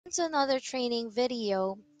to another training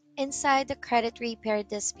video inside the credit repair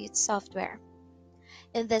dispute software.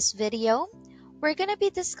 In this video, we're going to be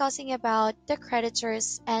discussing about the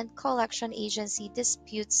creditors and collection agency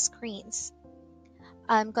dispute screens.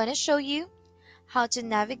 I'm going to show you how to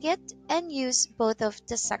navigate and use both of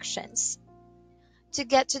the sections. To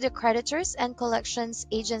get to the creditors and collections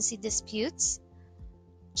agency disputes,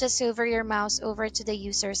 just hover your mouse over to the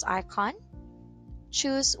user's icon.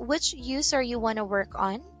 Choose which user you want to work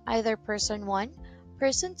on, either person 1,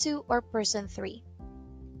 person 2, or person 3.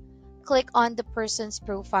 Click on the person's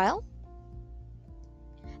profile,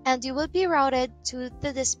 and you will be routed to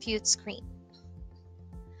the dispute screen.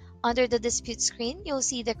 Under the dispute screen, you'll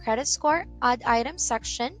see the credit score, add item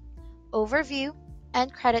section, overview,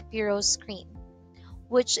 and credit bureau screen,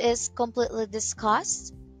 which is completely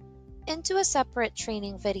discussed into a separate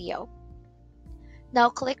training video. Now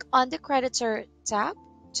click on the Creditor tab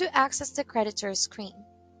to access the Creditor screen.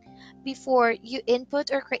 Before you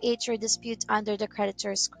input or create your dispute under the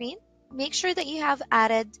Creditor screen, make sure that you have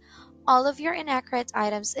added all of your inaccurate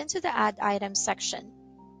items into the Add Items section.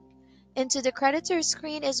 Into the Creditor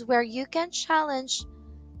screen is where you can challenge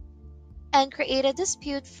and create a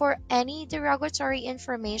dispute for any derogatory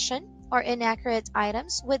information or inaccurate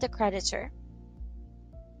items with the creditor.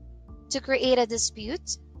 To create a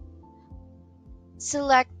dispute,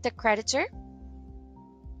 select the creditor,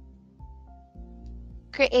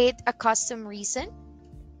 create a custom reason,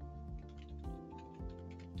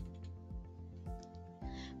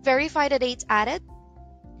 verify the dates added,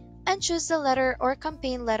 and choose the letter or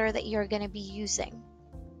campaign letter that you're going to be using.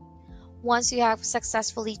 Once you have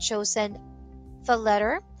successfully chosen the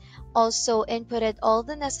letter, also inputted all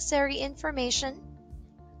the necessary information,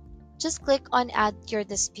 just click on Add Your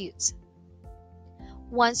Dispute.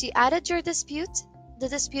 Once you added your dispute, the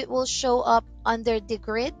dispute will show up under the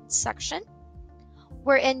grid section,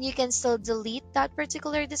 wherein you can still delete that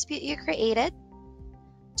particular dispute you created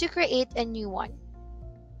to create a new one.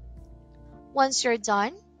 Once you're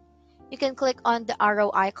done, you can click on the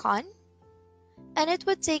arrow icon, and it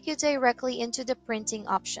would take you directly into the printing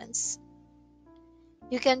options.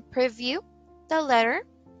 You can preview the letter.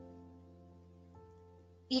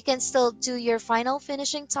 You can still do your final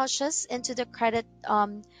finishing touches into the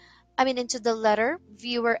into the letter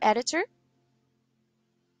viewer editor.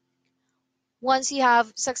 Once you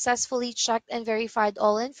have successfully checked and verified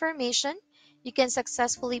all information, you can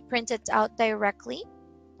successfully print it out directly,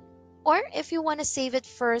 or if you want to save it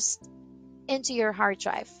first into your hard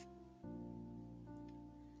drive.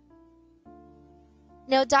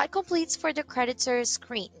 Now that completes for the creditor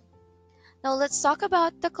screen. Now let's talk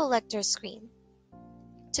about the collector screen.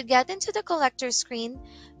 To get into the collector screen,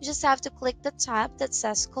 you just have to click the tab that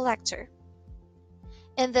says Collector.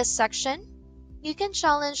 In this section, you can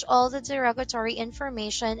challenge all the derogatory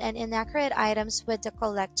information and inaccurate items with the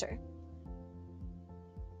collector.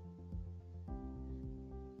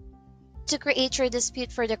 To create your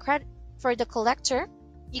dispute for the collector,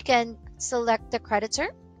 you can select the creditor,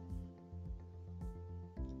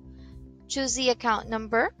 choose the account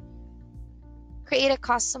number, create a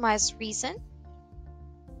customized reason,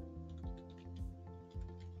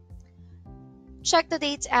 check the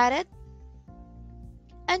dates added,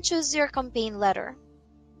 and choose your campaign letter.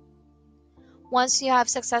 Once you have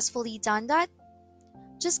successfully done that,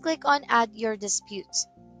 just click on Add Your Dispute.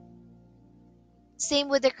 Same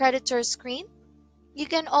with the creditor screen. You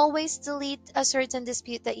can always delete a certain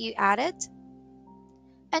dispute that you added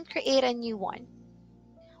and create a new one.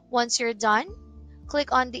 Once you're done,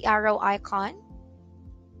 click on the arrow icon,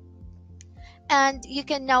 and you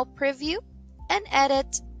can now preview and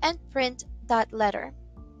edit and print that letter.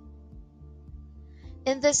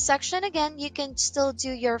 In this section again, you can still do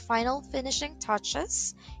your final finishing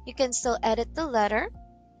touches. You can still edit the letter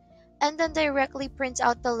and then directly print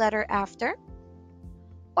out the letter after,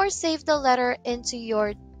 or save the letter into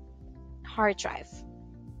your hard drive.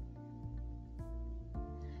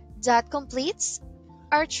 That completes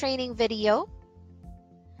our training video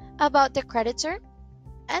about the creditor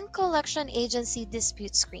and collection agency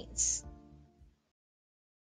dispute screens.